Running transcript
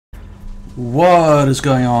What is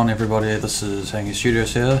going on, everybody? This is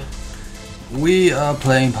HangingStudios here. We are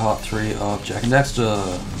playing part 3 of Jak and Daxter.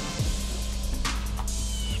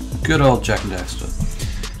 Good old Jak and Daxter.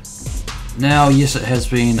 Now, yes, it has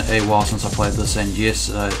been a while since I played this, and yes,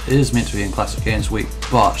 it is meant to be in Classic Games Week,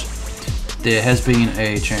 but there has been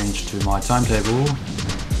a change to my timetable,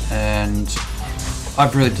 and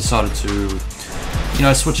I've really decided to,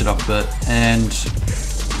 switch it up a bit, and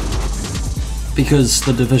because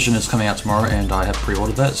The Division is coming out tomorrow and I have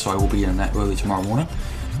pre-ordered that, so I will be in that early tomorrow morning,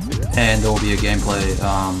 and there will be a gameplay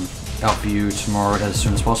out for you tomorrow as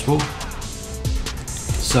soon as possible.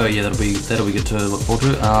 So yeah, that'll be good to look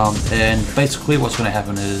forward to. And basically what's going to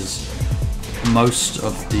happen is most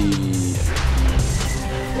of the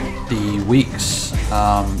weeks,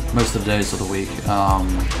 most of the days of the week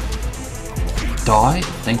die.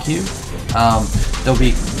 Thank you. There'll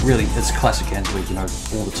be it's Classic Games Week,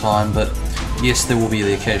 all the time, but yes, there will be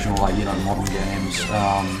the occasional, modern games,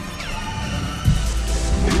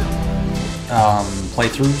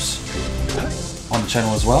 playthroughs on the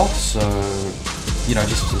channel as well, so,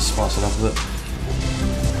 just to spice it up a bit.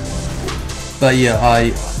 But yeah,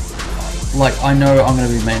 I know I'm going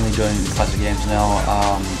to be mainly doing classic games now,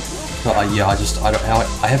 but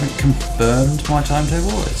I haven't confirmed my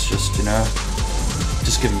timetable. It's just,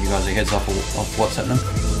 just giving you guys a heads up of what's happening.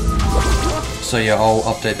 So yeah, I'll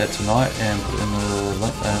update that tonight and put in the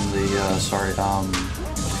link and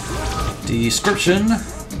the description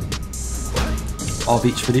of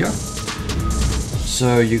each video,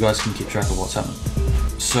 so you guys can keep track of what's happening.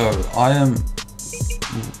 So I am.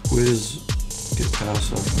 Where's get power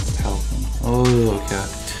stuff? Oh, okay.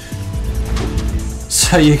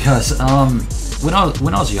 So you guys, when I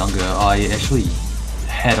was younger, I actually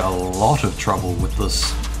had a lot of trouble with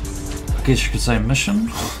this, I guess you could say, mission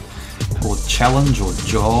or challenge or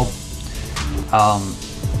job,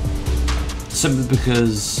 simply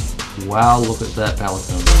because, wow, look at that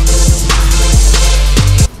pelican.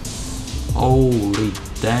 Holy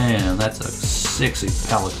damn, that's a sexy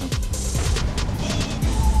pelican.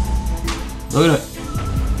 Look at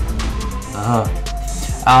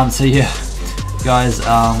it. So yeah, guys,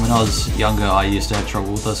 when I was younger, I used to have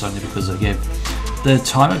trouble with this only because the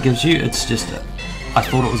time it gives you, it's just, I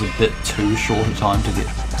thought it was a bit too short a time to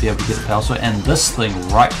be able to get the power sword, and this thing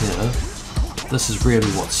right here, this is really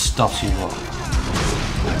what stuffs you up.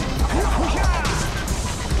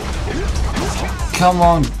 Come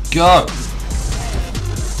on, go!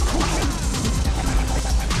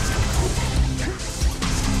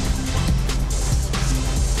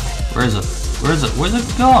 Where is it? Where is it? Where's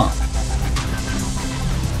it gone?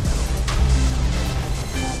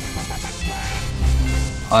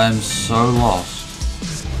 I am so lost.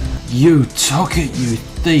 You took it, you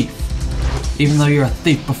thief! Even though you're a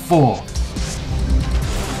thief before.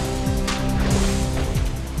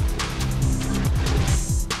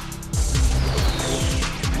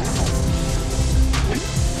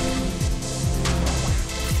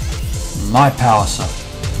 My power cell.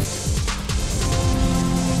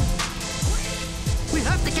 We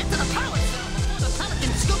have to get to the power cell before the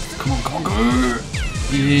pelican scoops. Come on, go!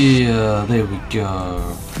 Yeah, there we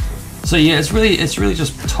go. So yeah, it's really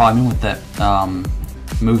just timing with that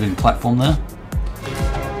moving platform there,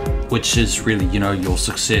 which is really, your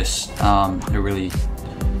success. It really,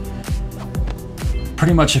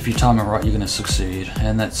 pretty much, if you time it right, you're going to succeed.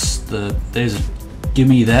 And give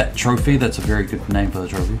me that trophy. That's a very good name for the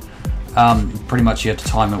trophy. Pretty much you have to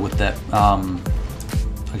time it with that,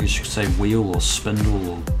 I guess you could say, wheel or spindle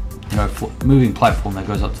or, moving platform that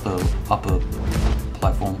goes up to the upper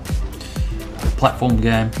platform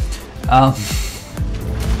game.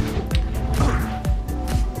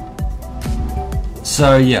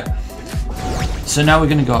 So yeah, so now we're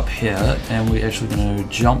going to go up here, and we're actually going to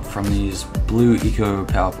jump from these blue eco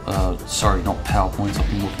power, sorry, not PowerPoints, I've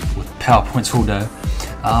been working with PowerPoints all day,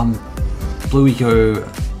 blue eco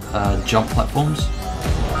jump platforms.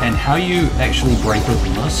 And how you actually break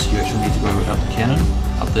open this, you actually need to go up the cannon,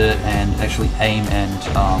 up there, and actually aim, and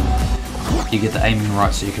you get the aiming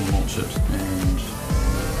right so you can launch it, and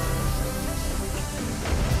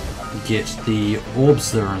get the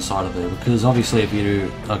orbs that are inside of there, because obviously if you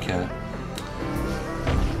do, okay,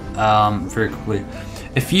 very quickly,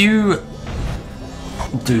 if you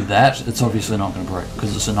do that, it's obviously not going to break,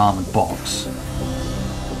 because it's an armored box.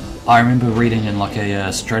 I remember reading in like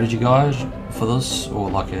a strategy guide for this, or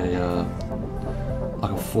like a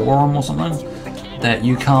forum or something, that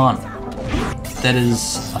you can't, that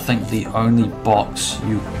is, I think, the only box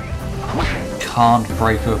you can't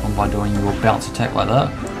break open by doing your bounce attack like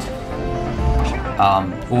that,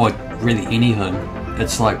 or really anything.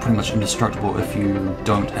 it's like pretty much indestructible if you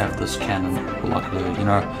don't have this cannon, luckily, you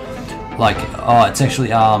know. Like, oh, it's actually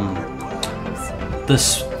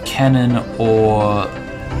this cannon or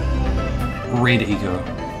red ego.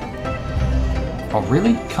 Oh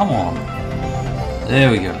really? Come on.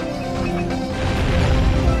 There we go.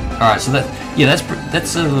 Alright, so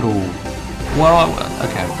that's a little, well,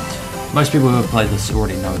 okay. Most people who have played this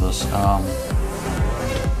already know this.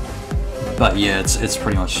 But yeah, it's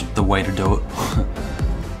pretty much the way to do it.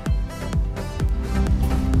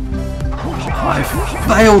 I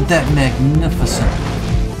failed that magnificent.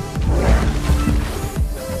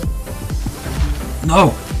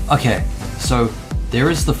 No! Okay, so there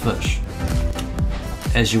is the fish.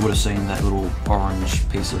 As you would have seen, that little orange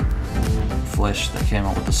piece of flesh that came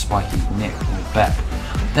out with the spiky neck and back.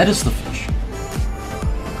 That is the fish.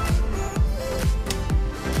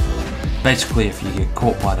 Basically, if you get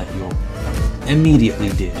caught by that, you're immediately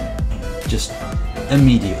dead. Just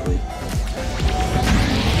immediately.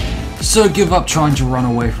 So give up trying to run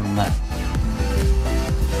away from that.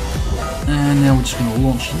 And now we're just gonna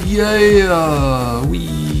launch. Yeah!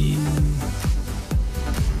 Wee!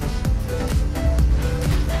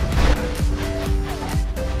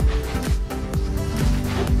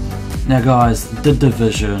 Now guys, The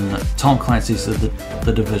Division, Tom Clancy's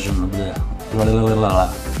The Division,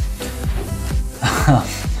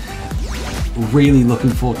 really looking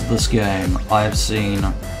forward to this game. I haven't seen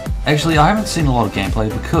a lot of gameplay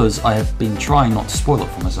because I have been trying not to spoil it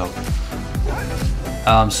for myself.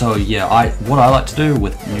 So yeah, what I like to do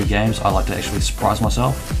with new games, I like to actually surprise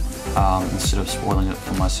myself, instead of spoiling it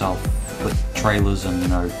for myself with trailers and, you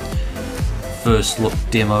know, first look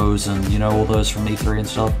demos and, you know, all those from E3 and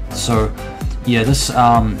stuff. So yeah, this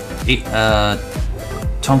Tom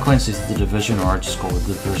Clancy's The Division, or I just call it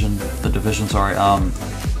The Division, sorry,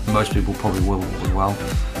 most people probably will as well,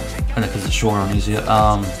 and because it's shorter and easier,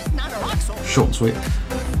 short and sweet.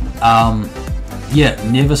 Yeah,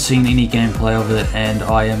 never seen any gameplay of it, and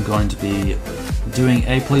I am going to be doing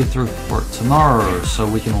a playthrough for it tomorrow, so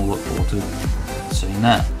we can all look forward to seeing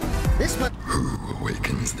that. Who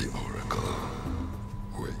awakens the oracle?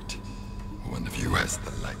 Wait, one of you has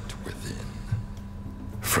the light within.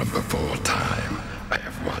 From before time, I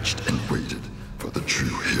have watched and waited for the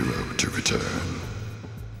true hero to return.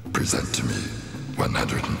 Present to me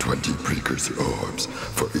 120 precursor orbs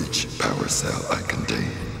for each power cell I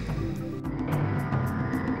contain.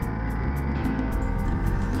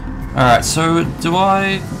 Alright, so do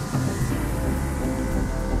I...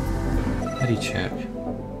 How do you check?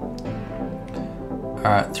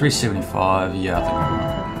 Alright, 375, yeah, I think I'm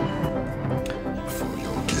right. For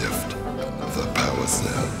your gift, another power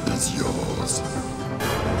cell is yours.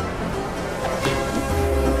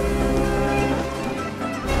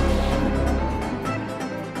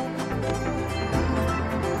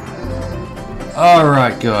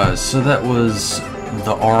 Alright guys, so that was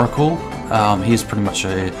the Oracle. He's pretty much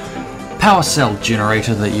a power cell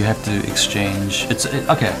generator that you have to exchange. It's kind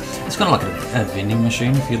of like a vending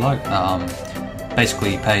machine, if you like.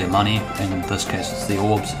 Basically you pay the money, in this case it's the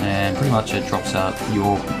orbs, and pretty much it drops out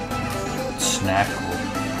your snack or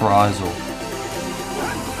prize or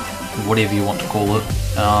whatever you want to call it,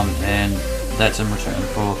 and that's in return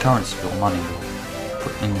for currency or money,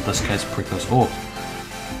 or in this case precursor orbs.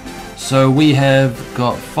 So we have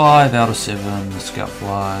got 5 out of 7 scout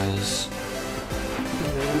flies.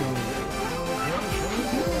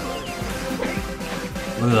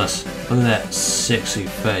 Look at this. Look at that sexy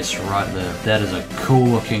face right there. That is a cool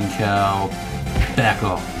looking cow. Back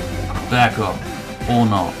off. Back off. Or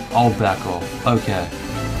not. I'll back off. Okay.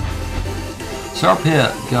 So up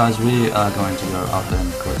here, guys, we are going to go up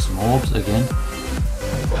and collect some orbs again.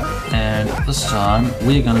 And this time,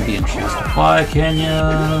 we're going to be introduced to Fire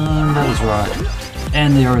Canyon. That is right.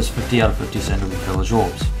 And there is 50 out of 50 Sandalwood Village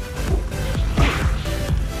orbs.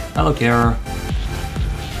 Hello, Kara.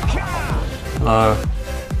 Hello.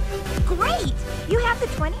 Great! You have the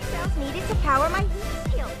 20 cells needed to power my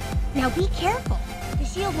heat shield. Now be careful. The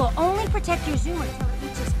shield will only protect your zoomer till it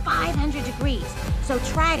reaches 500 degrees, so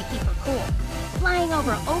try to keep her cool. Flying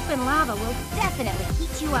over open lava will definitely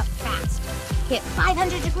heat you up fast. Hit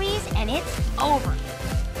 500 degrees and it's over.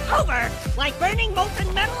 Over? Like burning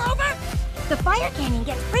molten metal over? The fire canyon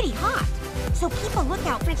gets pretty hot, so keep a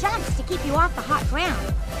lookout for jumps to keep you off the hot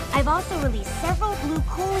ground. I've also released several blue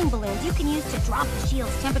cooling balloons you can use to drop the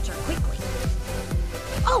shield's temperature quickly.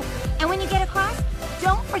 Oh, and when you get across,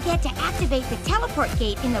 don't forget to activate the teleport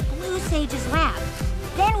gate in the Blue Sage's lab.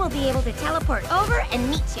 Then we'll be able to teleport over and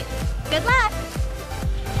meet you. Good luck!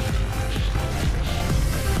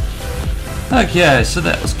 Okay, so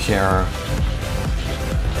that was Kara.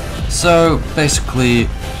 So basically,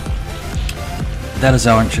 that is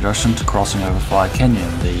our introduction to crossing over Fire Canyon.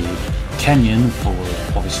 The canyon full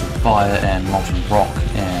of obviously fire and molten rock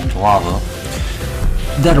and lava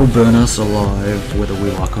that'll burn us alive whether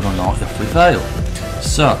we like it or not if we fail.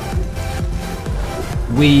 So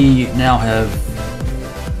we now have,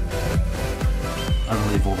 I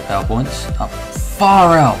believe, all the power points.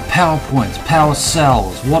 Far out! Power points, power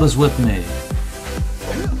cells, what is with me?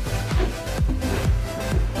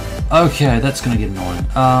 Okay, that's gonna get annoying.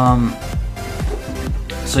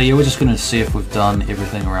 So yeah, we're just gonna see if we've done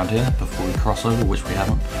everything around here before we cross over, which we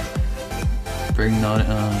haven't. Bring note.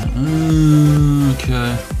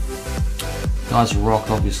 Okay. Guys, Rock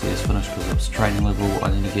obviously is finished because it's training level.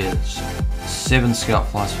 I need to get 7 scout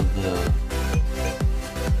flies for the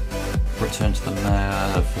return to the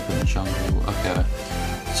mare, Forbidden Jungle. Okay.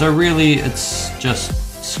 So really, it's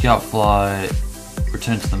just scout fly,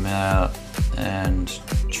 return to the mare, and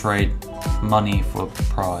trade money for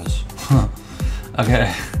prize.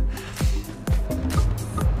 Okay.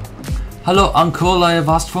 Hello, Uncle. I have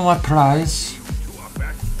asked for my prize. You are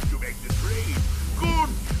back to make the trade.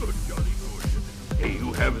 Good, jolly good. Hey,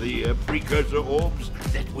 you have the precursor orbs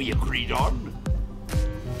that we agreed on?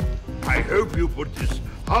 I hope you put this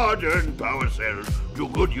hard-earned power cell to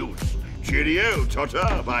good use. Cheerio,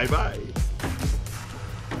 ta-ta, bye-bye.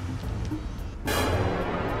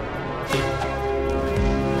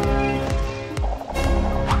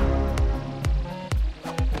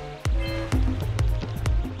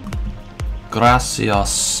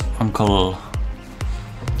 Gracias, Uncle.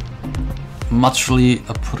 Muchly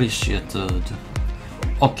appreciated.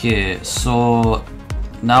 Okay, so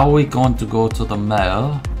now we're going to go to the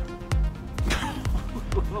mayor.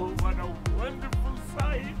 Oh, what a wonderful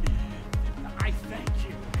sight! I thank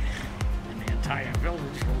you. And the entire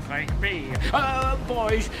village will thank me.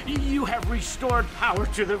 Boys, you have restored power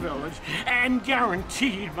to the village and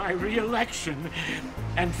guaranteed my re-election.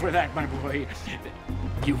 And for that, my boy,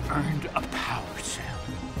 you earned a power cell.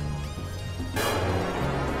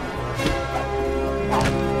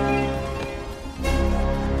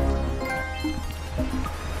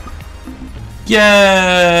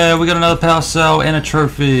 Yeah, we got another power cell and a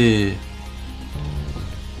trophy.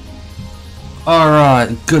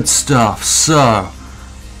 Alright, good stuff. So,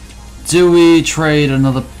 do we trade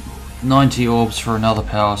another 90 orbs for another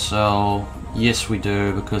power cell? Yes, we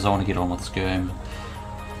do, because I want to get on with this game.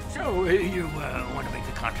 So, you want to make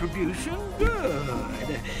a contribution?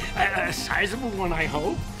 Good. A sizable one, I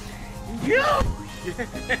hope? Yeah. Yes.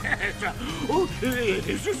 Oh, it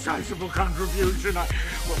is a sizable contribution. I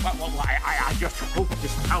just hope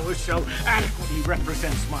this power cell adequately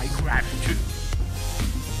represents my gratitude.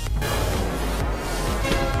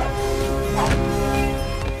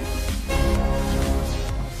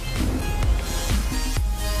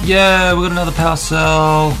 Yeah, we got another power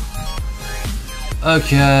cell.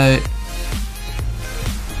 Okay.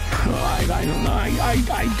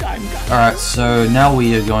 Alright, so now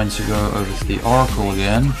we are going to go over to the Oracle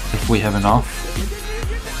again, if we have enough.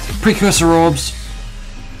 Precursor orbs.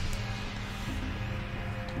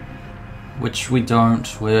 Which we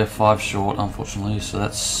don't, we're 5 short unfortunately, so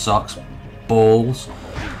that sucks balls.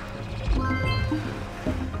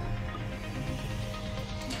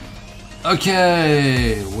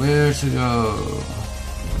 Okay, where to go?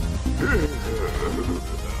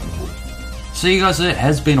 So you guys, it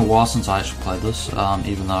has been a while since I actually played this,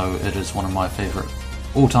 even though it is one of my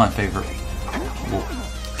all-time favorite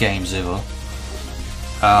games ever.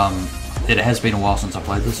 It has been a while since I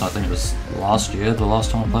played this. I think it was last year, the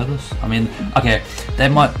last time I played this. I mean, okay,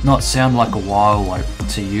 that might not sound like a while, like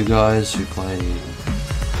to you guys who play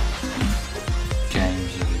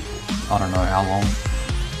games, I don't know how long.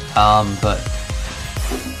 But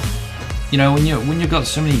you know, when you've got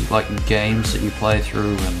so many like games that you play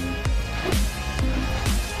through, and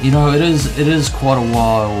you know, it is quite a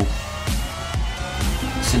while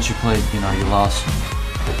since you played, you know, your last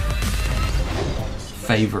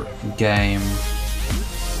favorite game.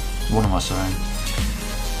 What am I saying?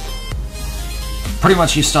 Pretty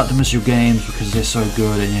much you start to miss your games because they're so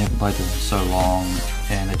good and you haven't played them so long,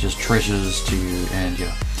 and it just treasures to you, and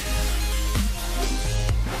yeah.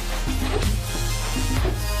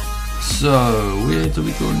 So, where do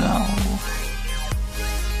we go now?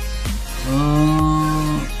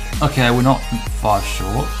 Okay, we're not 5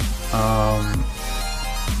 short.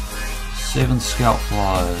 7 scout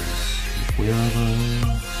flies. Where are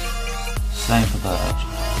they? Same for that.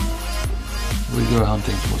 We go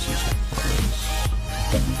hunting for some scout flies.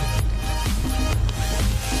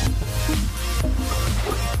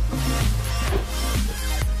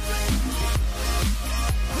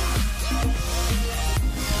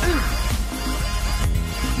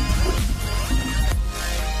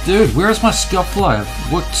 Dude, where's my scout fly?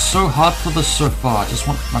 I've worked so hard for this so far. I just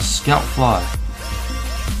want my scout fly.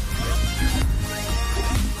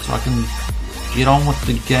 So I can get on with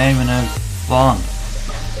the game and have fun.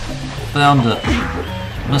 Found it.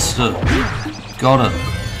 Missed it. Got it.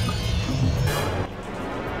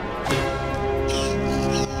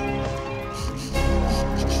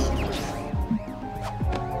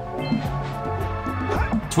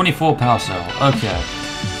 $24 power cell. Okay.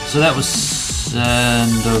 So that was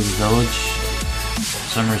Sando Village. For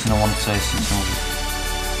some reason I want to say Sentinel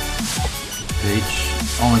Beach.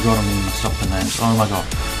 Oh my god, I'm going to mess up the names. Oh my god.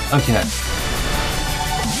 Okay.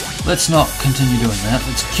 Let's not continue doing that.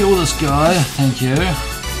 Let's kill this guy. Thank you.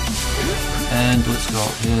 And let's go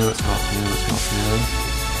up here, let's go up here, let's go up here.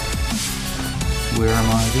 Where am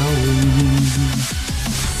I going?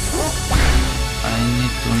 I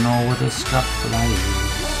need to know where the scout fly is.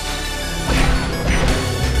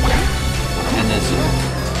 And there's it.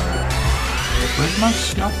 Where's my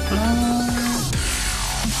scout fly?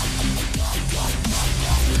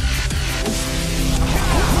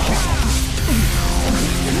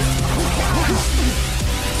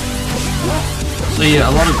 So yeah,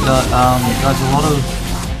 a lot of guys, a lot of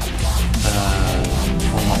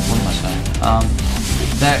what am I saying?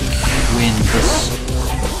 Back when this,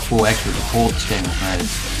 well, actually before this game was made,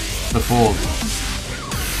 before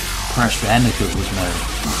Crash Bandicoot was made.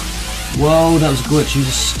 Whoa, that was a glitch. You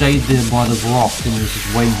just stayed there by the rock and he was just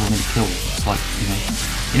waiting for me to kill him. It's like, you know.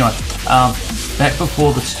 Anyway, back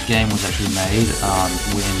before this game was actually made,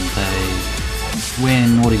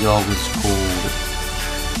 when Naughty Dog was called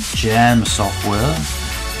Jam Software,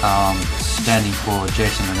 standing for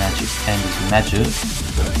Jason and his Magic,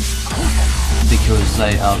 because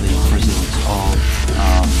they are the presidents of,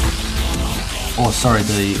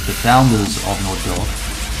 the founders of Naughty Dog.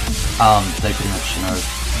 They pretty much, you know,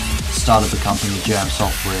 started the company Jam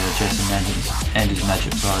Software, Jason and his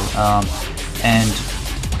Magic, sorry, and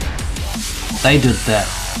they did that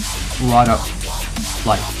right up,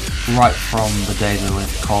 like, right from the day they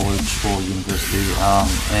left college or university,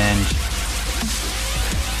 and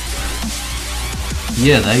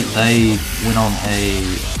yeah, they went on a,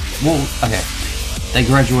 well, okay, they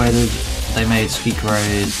graduated, they made Ski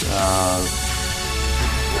Craze,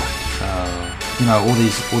 you know, all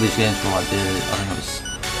these games were like I think it was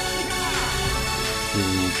the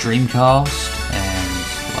Dreamcast and,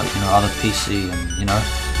 like, you know, other PC and, you know,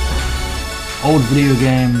 old video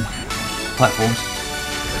game platforms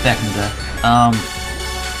back in the day.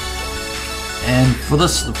 And for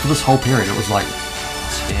this whole period, it was like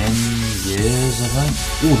 10 years, I think.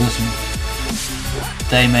 Oh, this one.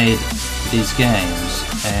 They made these games,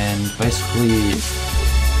 and basically,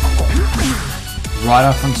 right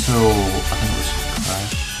up until I think it was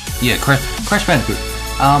Crash Bandicoot.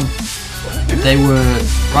 They were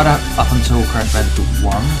right up until Crash Bandicoot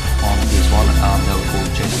 1 on PS1. They were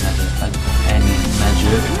called Jason and his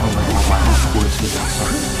Magic. Oh my god, my words get that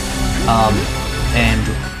sorry. And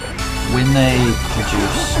when they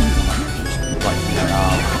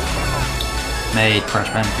made Crash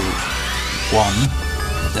Bandicoot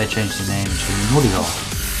 1, they changed the name to Naughty Dog,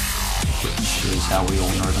 which is how we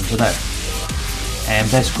all know them today. And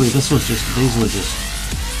basically, there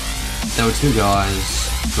were two guys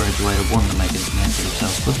graduated, wanted to make a name for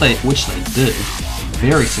themselves, which they did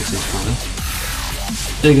very successfully.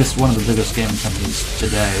 One of the biggest gaming companies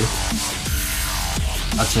today,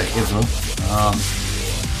 I'd say ever.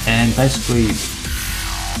 And basically,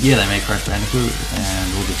 yeah, they made Crash Bandicoot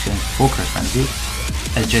and all these games before Crash Bandicoot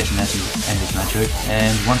as Jason and his Magic.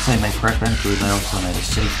 And once they made Crash Bandicoot, they also made a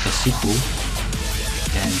sequel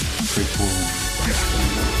and prequel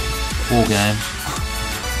and 4 games.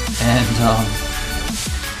 And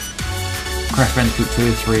Crash Bandicoot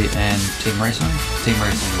 2, 3, and Team Racing. Team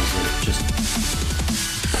Racing was just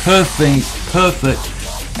perfect,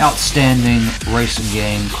 outstanding racing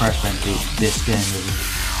game. Crash Bandicoot, best game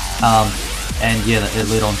ever. And yeah, it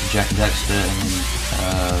led on to Jak and Daxter, and then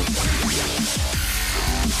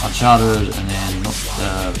Uncharted, and then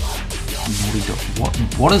Naughty Dog.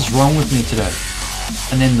 What is wrong with me today?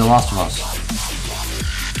 And then The Last of Us.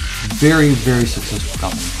 Very, very successful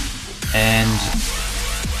company. And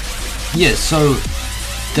yeah, so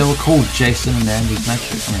they were called Jason and Andy's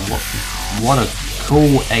Magic. I mean, what a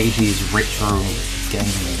cool 80s retro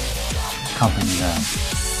gaming company there.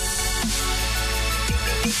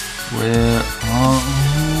 Where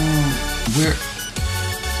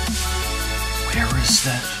is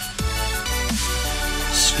that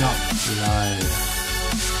Scout Fly?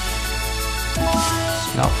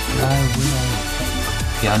 Scout Fly, where?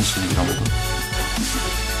 Yeah, I'm just gonna get on with it.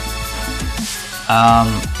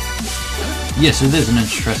 Yeah, so there's an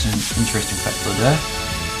interesting fact there.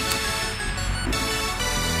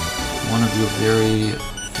 One of your very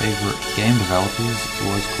favorite game developers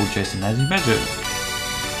was called Jason Nazi Magic.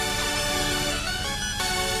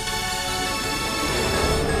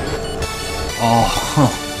 Oh,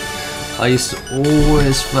 I used to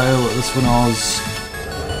always fail at this when I was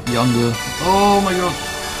younger. Oh my god.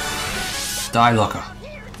 Die locker.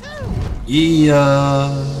 Yeah.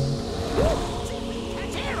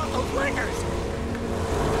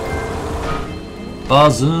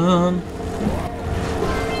 Buzzing.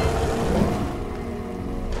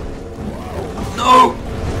 No!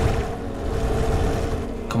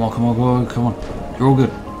 Come on, come on, come on. You're all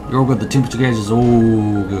good. You're all good. The temperature gauge is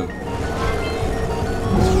all good.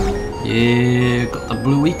 Yeah, got the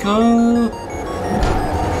blue eco.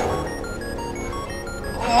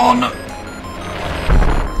 Oh no!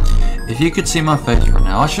 If you could see my face right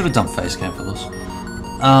now, I should have done face cam for this.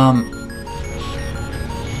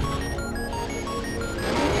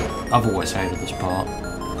 I've always hated this part.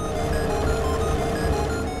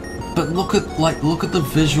 But look at the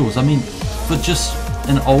visuals. I mean, for just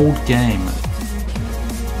an old game,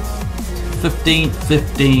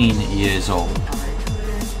 15 years old.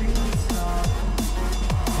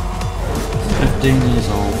 15 years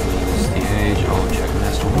old is the age of Jak and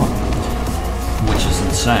Daxter 1, which is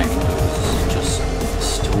insane because it's just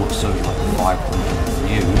still so like vibrant and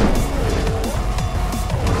new.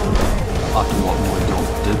 After what Naughty Dog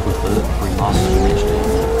did with it, remastered in HD.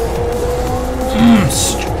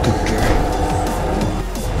 Stupid game.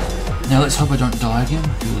 Now let's hope I don't die again,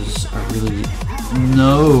 because I really...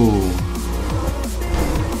 No!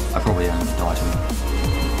 I probably am gonna die too.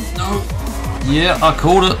 No! Yeah, I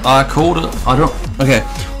called it, I called it. I don't... Okay,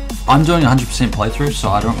 I'm doing 100% playthrough, so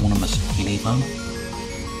I don't want to miss anything.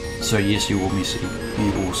 So yes, you will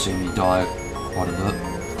see me die quite a bit.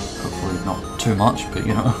 Hopefully not too much, but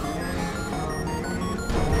you know.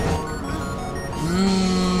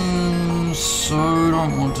 So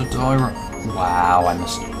don't want to die right. Wow, I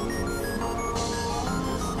missed it.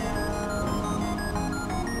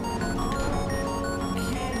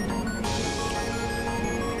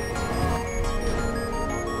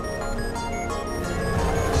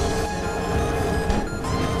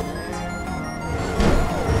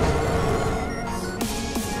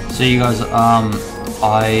 So you guys,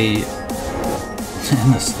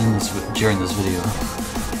 during this video,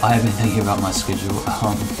 I have been thinking about my schedule,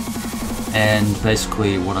 and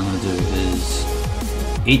basically what I'm going to do is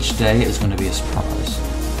each day is going to be a surprise.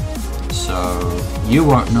 So you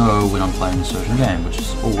won't know when I'm playing a certain game, which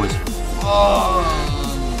is always fun.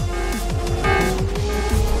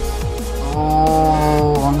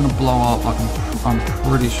 Oh, I'm going to blow up. I'm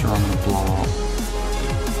pretty sure I'm going to blow up.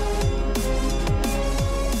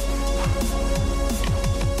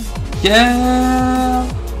 Yeah!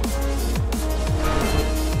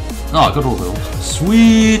 No, I got all those.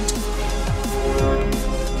 Sweet!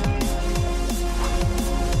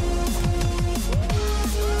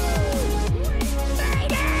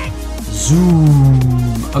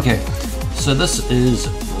 Zoom! Okay, so this is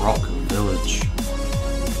Rock Village.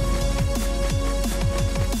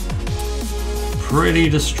 Pretty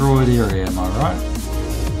destroyed area, am I right?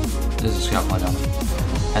 There's a scout down there.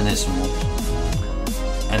 And there's some more.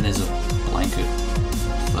 And there's a blanket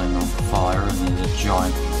thing on fire, and there's a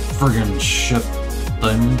giant friggin' ship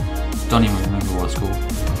thing. Don't even remember what it's called.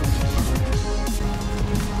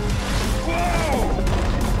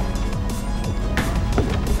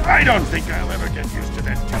 I don't think I'll ever get used to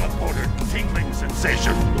that teleporter tingling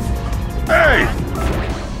sensation. Hey!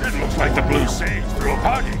 It looks like the Blue Sage threw a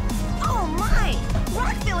party. Oh my!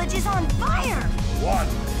 Rock Village is on fire! One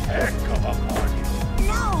heck of a party.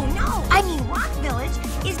 No! I mean, Rock Village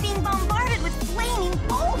is being bombarded with flaming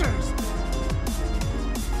boulders!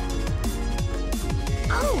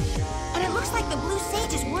 Oh! And it looks like the Blue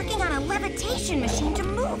Sage is working on a levitation machine to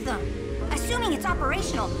move them. Assuming it's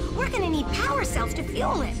operational, we're gonna need power cells to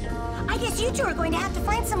fuel it. I guess you two are going to have to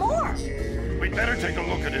find some more. We'd better take a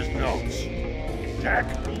look at his notes. Jak,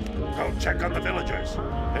 go check on the villagers.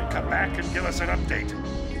 Then come back and give us an update.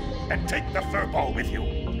 And take the furball with you.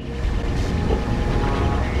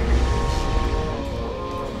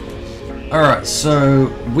 Alright, so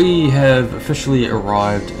we have officially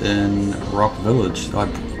arrived in Rock Village.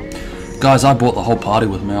 Guys, I brought the whole party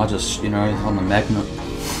with me. I just, you know, on the magnet.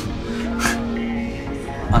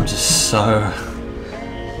 I'm just so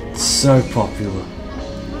popular.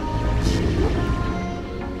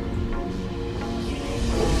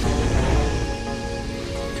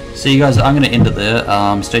 So you guys, I'm going to end it there.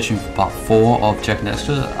 Stay tuned for part 4 of Jak and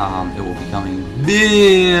Daxter. It will be coming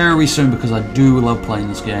very soon because I do love playing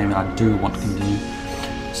this game and I do want to continue.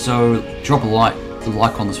 So drop a like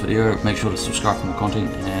on this video, make sure to subscribe for more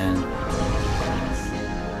content, and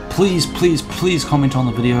please comment on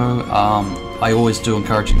the video. I always do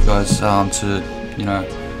encourage you guys to, you know,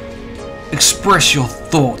 express your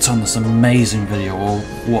thoughts on this amazing video, or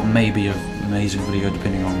what may be an amazing video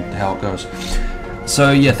depending on how it goes.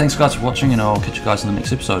 So yeah, thanks guys for watching, and I'll catch you guys in the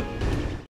next episode.